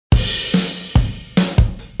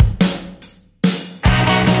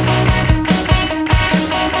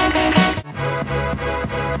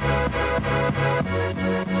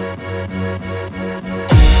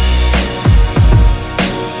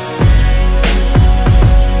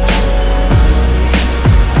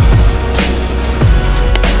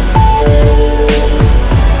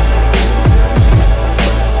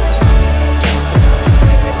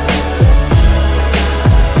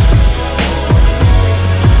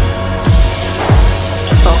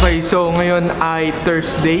Okay, so ngayon ay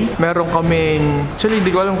Thursday. Meron kaming, actually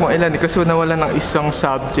hindi ko alam kung ilan kasi nawala ng isang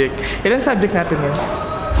subject. Ilan subject natin ngayon?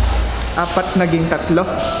 4 naging 3.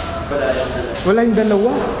 Wala yung 2.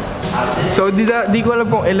 So di ko alam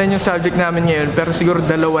kung ilan yung subject namin ngayon, pero siguro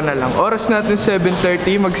 2 na lang. Oras natin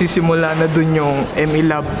 7:30, magsisimula na dun yung ME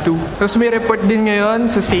Lab 2. Tapos may report din ngayon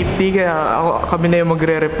sa safety, kaya kami na yung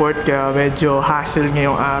magre-report, kaya medyo hassle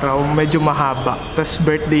ngayong araw, medyo mahaba. Tapos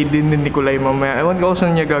birthday din ni Nicolay mamaya. Ewan ko kung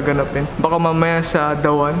saan niya gaganapin. Baka mamaya sa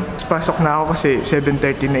Dawan. Pasok na ako kasi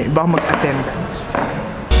 7:30 na eh. Baka mag-attendance.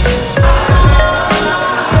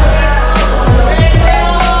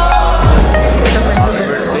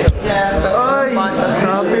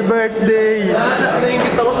 Happy birthday!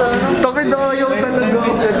 Takit ayaw talaga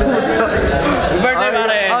ako. Birthday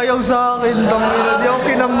pare! Ayaw sa akin. Hindi ako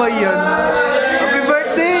kinamay yan. Happy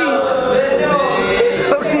birthday!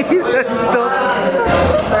 Sorry na to.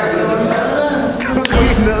 Sorry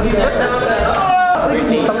na.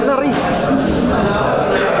 Tang na rin.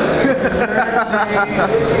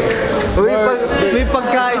 Uy, may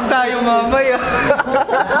pagkain tayo mamaya.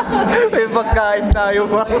 May pagkain tayo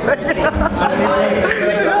mamaya.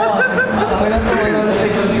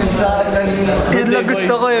 Yun lang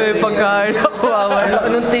gusto ko eh, may pagkain ako mamaya.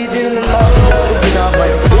 Anong titi ng mga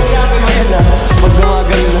binabay?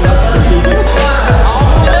 Magdamagal na.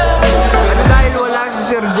 Dahil wala si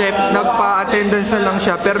Sir Jeff, nagpa-attendance lang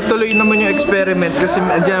siya, pero tuloy naman yung experiment kasi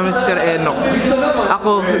andyan naman si Sir Enoch.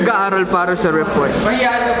 Ako, nag-aaral para sa report.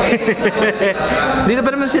 Dito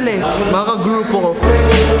pa naman sila eh, mga ka-grupo ko.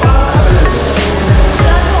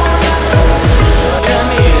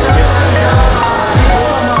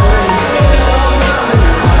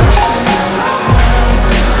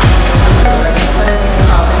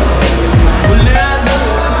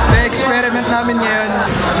 Na-experiment namin ngayon.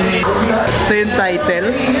 Ito yung title.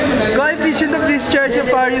 Coefficient of discharge of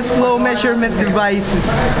various flow measurement devices.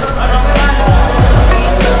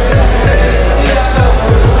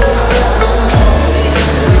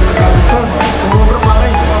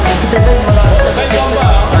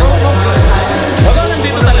 Baka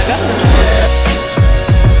nandito talaga?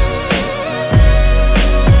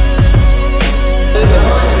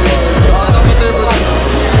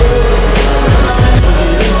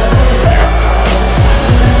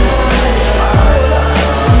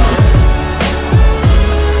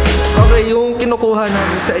 Kinukuha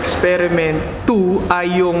namin sa experiment 2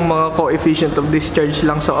 ay yung mga coefficient of discharge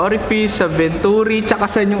lang sa orifice, sa venturi, tsaka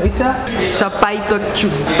sa yung isa? Sa pitot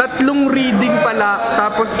tube. 3 reading pala,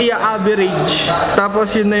 tapos i-average.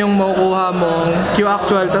 Tapos yun na yung makukuha mong Q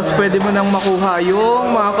actual, tapos pwede mo nang makuha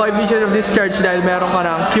yung mga coefficient of discharge dahil meron ka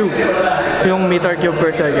ng Q. Yung meter cube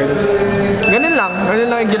per second. Ganun lang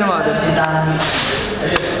yung ginawa doon.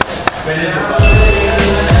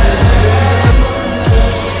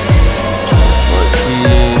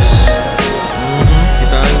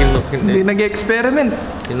 Hindi nag-experiment.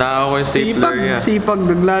 Hinaka ko yung stapler niya. Sipag,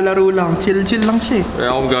 naglalaro lang. Chill lang siya eh.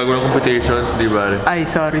 Kaya akong gagawin ng competitions, di ba? Ay,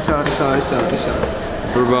 sorry.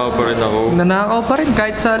 Trabaho pa rin ako. Nanakaw pa rin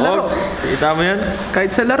kahit sa laro. Oops! Kita mo yan?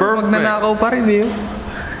 Kahit sa laro, magnanakaw pa rin eh.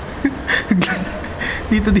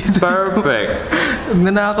 Dito. Perfect!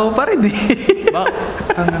 Magnanakaw pa rin eh.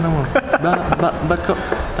 Tanga naman. Ba't ko?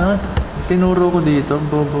 Tinuro ko dito, ang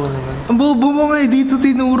bobo naman. Ang bobo mo nga eh, dito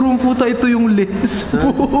tinuro ang puta, ito yung lens.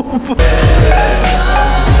 Bobo.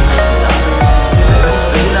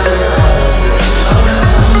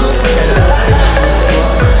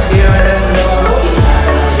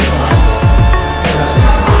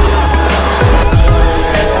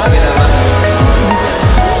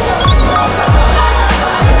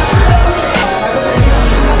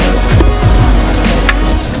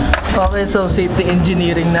 Okay, so safety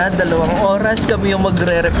engineering na, 2 oras kami yung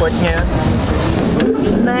magre-report ngayon.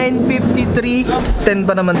 9:53, 10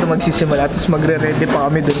 pa naman ito magsisimula, tapos magre-ready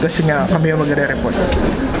pa kami dun kasi nga kami yung magre-report.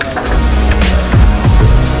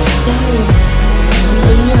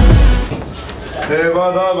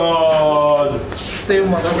 Ito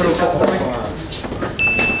yung mga grupo ko.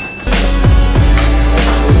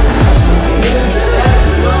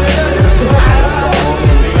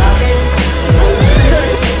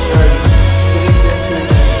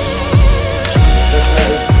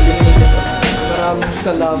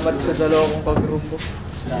 Salamat sa 2 kong kagrupo.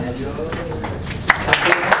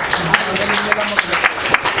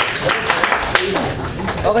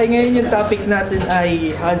 Okay, ngayon yung topic natin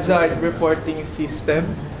ay hazard reporting system.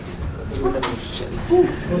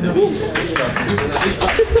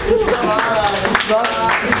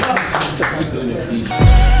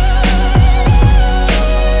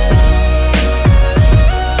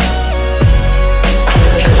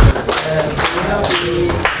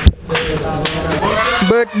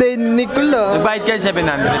 birthday ni Nicola. Nagbayad kayo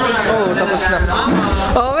 700. Oo, tapos na.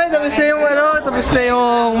 Okay, tapos na yung tapos na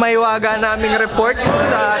yung maiwaga naming report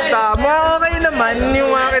sa okay naman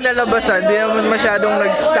yung mga kinalabasan. Di naman masyadong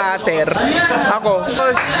nag-stutter. Ako,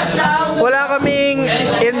 wala kaming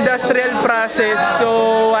industrial process, so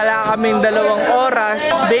wala kaming 2 oras.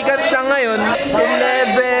 Vacant lang ngayon,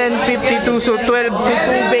 11:52, so 12 to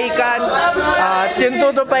 2 vacant. At yung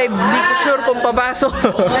 2 to 5, hindi ko sure kung papasok.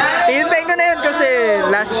 Ihintayin ko na yun kasi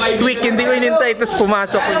last week hindi ko inintay, tapos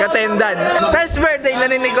pumasok, mag-attendan. First birthday na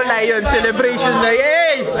ni Nicolay yun, celebration na,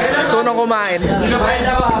 yay! So nang kumain.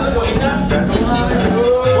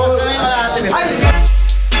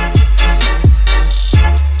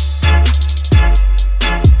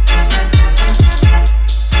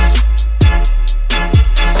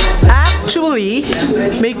 Actually,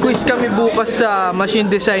 may quiz kami bukas sa Machine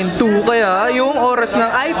Design 2, kaya yung oras ng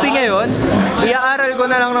IP ngayon, iaaral ko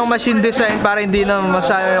na lang ng Machine Design para hindi na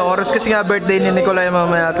masayang yung oras kasi nga birthday ni Nicolay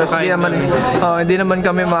mamaya, tapos hindi naman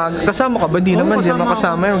kami kasama ka ba? Hindi naman, hindi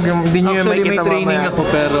makasama yun, hindi nyo yung makita mamaya. Actually, may training ako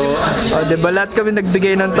pero diba lahat kami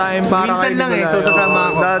nagbigay ng time para minsan lang so sasama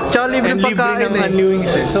ako. Tsaka libre pagkain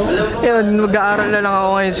so yun, mag-aaral na lang ako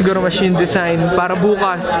ngayon siguro Machine Design para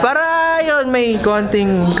bukas, para yun may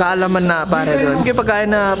konting kaalaman na para doon. Yung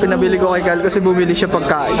pagkain na pinabili ko kay Kyle kasi bumili siya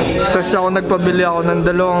pagkain. Tapos ako nagpabili ako ng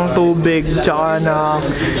 2 tubig tsaka na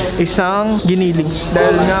isang giniling.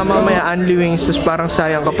 Dahil nga mamaya only wings, tapos parang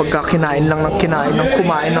sayang kapag kinain lang ng kinain ng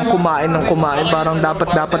kumain. Parang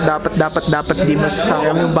dapat di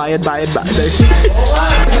masasayang yung bayad. Ito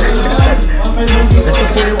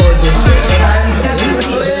po yung audience.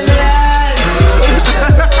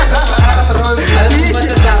 Alam mo ba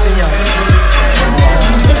sa akin yun?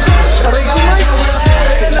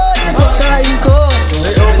 Pagkain ko.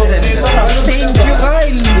 Thank you,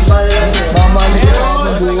 Kyle. Mamahalin kita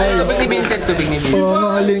habang buhay. Tubig ni Vincent. Oo,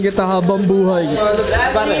 mahalin kita habang buhay.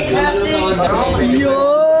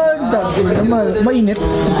 Yun! Dami naman. Mainit.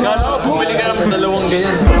 Bumili ka naman 2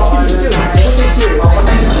 ganyan.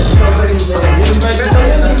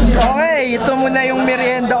 Okay, ito muna yung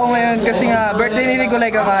merienda ko ngayon kasi nga birthday ni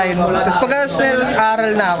Nicolay kakain. Tapos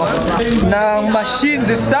pag-aral na ako ng Machine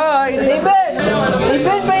Design.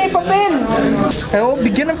 Even may papel! Ayaw,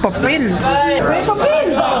 bigyan ng papel. May papel!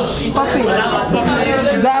 Papel.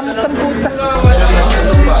 Damot ng puta.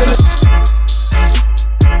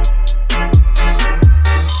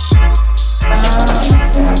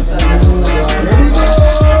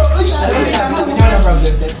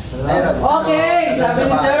 Okay! Sabi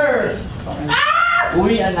ni sir!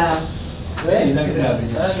 Uwi anak. Yun lang sinabi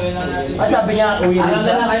niya. Sabi niya, uwi na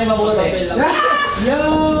siya. na kayo mabuti.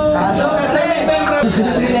 Kaso kasi,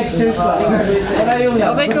 lectures pa.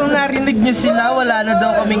 Okay, kung narinig nyo sila, wala na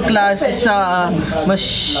daw kaming klase sa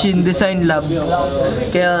Machine Design Lab.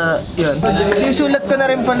 Kaya, yun. Isulat ko na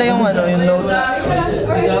rin pala yung yung notes.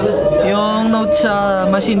 Yung notes sa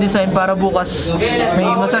Machine Design para bukas may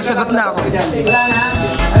masasagot na ako. Wala na?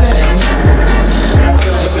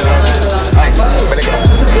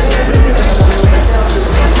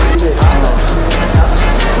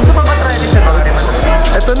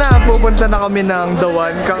 Ito na, pupunta na kami ng The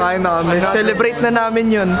One, kakain na kami. Celebrate na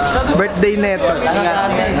namin yun. Birthday neto.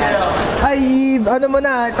 Ay, ano mo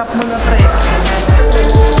na, tap mo na pre.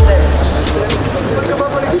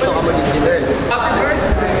 Dito ka mag-consider. Happy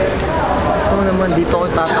birthday! Oo naman, dito ko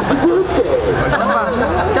tatapat. Isa pa!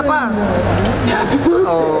 Isa pa!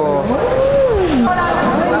 Oo.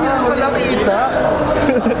 Hindi ko pala kita.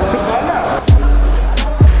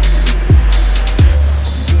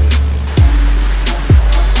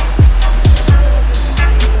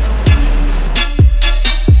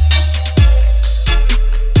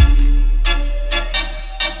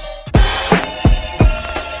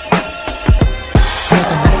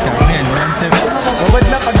 Babad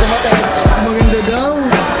na pag dumatay. Maganda daw.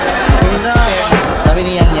 Sabi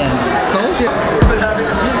niya yan. Oo, siya.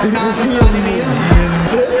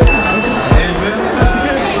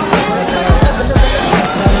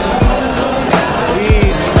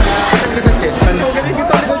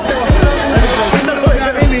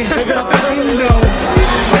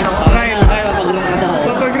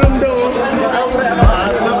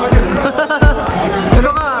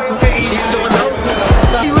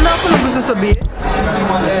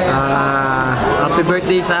 Happy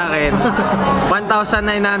birthday sa akin.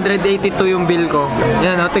 1,982 yung bill ko.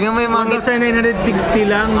 Yan o, tingnan mo yung mga 1,960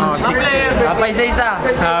 lang. Oh, 60. Kapay sa isa.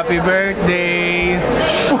 Happy birthday.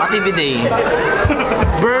 Happy birthday.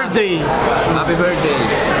 Birthday. Happy birthday.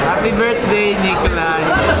 Happy birthday, Nicolay.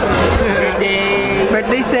 Birthday.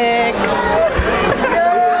 Birthday sex.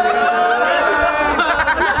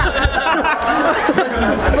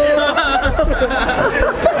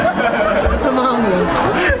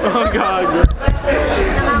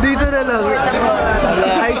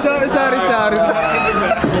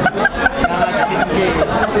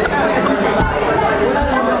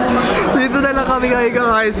 kami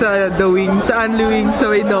kakain sa The Wing, sa Unli Wing, sa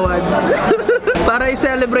May Dawan. Para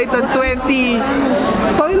i-celebrate ang 20.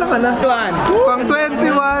 Pangilan ka na? Pang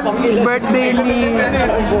 21 birthday ni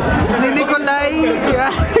Nicolay.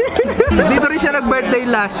 Dito rin siya nag-birthday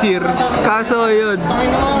last year. Kaso yun.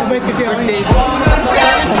 Birthday.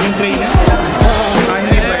 Yung train.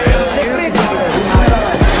 Hindi ba?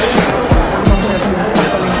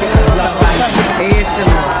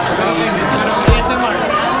 ASMR.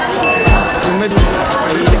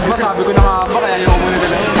 Sabi ko na nga ba, kaya ayaw mo na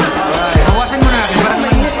talaga. Hawasan mo natin, parang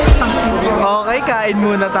mainit. Okay, kain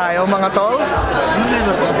muna tayo mga tolls.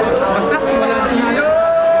 Basta, wala na yun.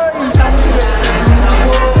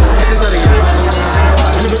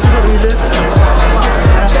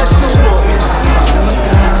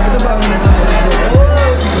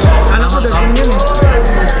 Alam ko daw yun yun.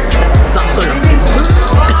 Sakto lang.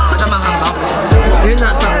 Matamang ang top. Yun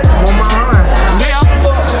na, top. Bumahang ah. Hindi ah.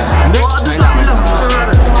 Hindi, doon sa akin lang.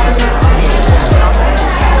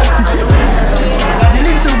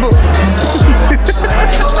 Dilin subo.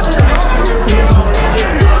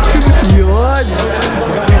 Yun.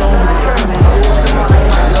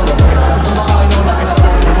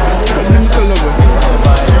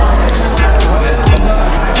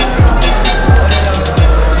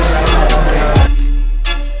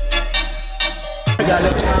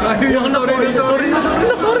 Ano talaga? Sorry na.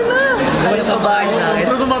 Wala pa bahay sa akin.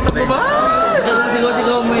 Tumatak ba?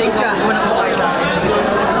 Sigaw mo yung ka. Wala pa bahay sa akin.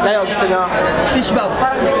 Kayo, gusto nyo? Fish bob.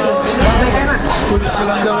 Babay ka na.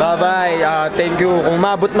 Bye-bye. Thank you. Kung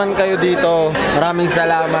maabot man kayo dito, maraming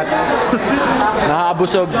salamat.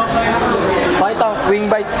 Nakakabusog. Pakita, wing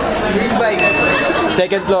bites. Big bike.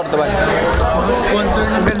 Second floor, diba?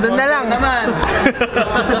 Doon na lang. Naman.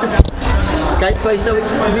 Kahit pa isa week.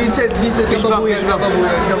 Vincent, kababuyan.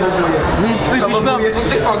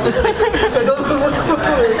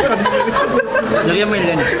 Lagyan mo yung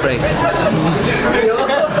lens spray.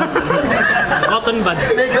 Cotton buds.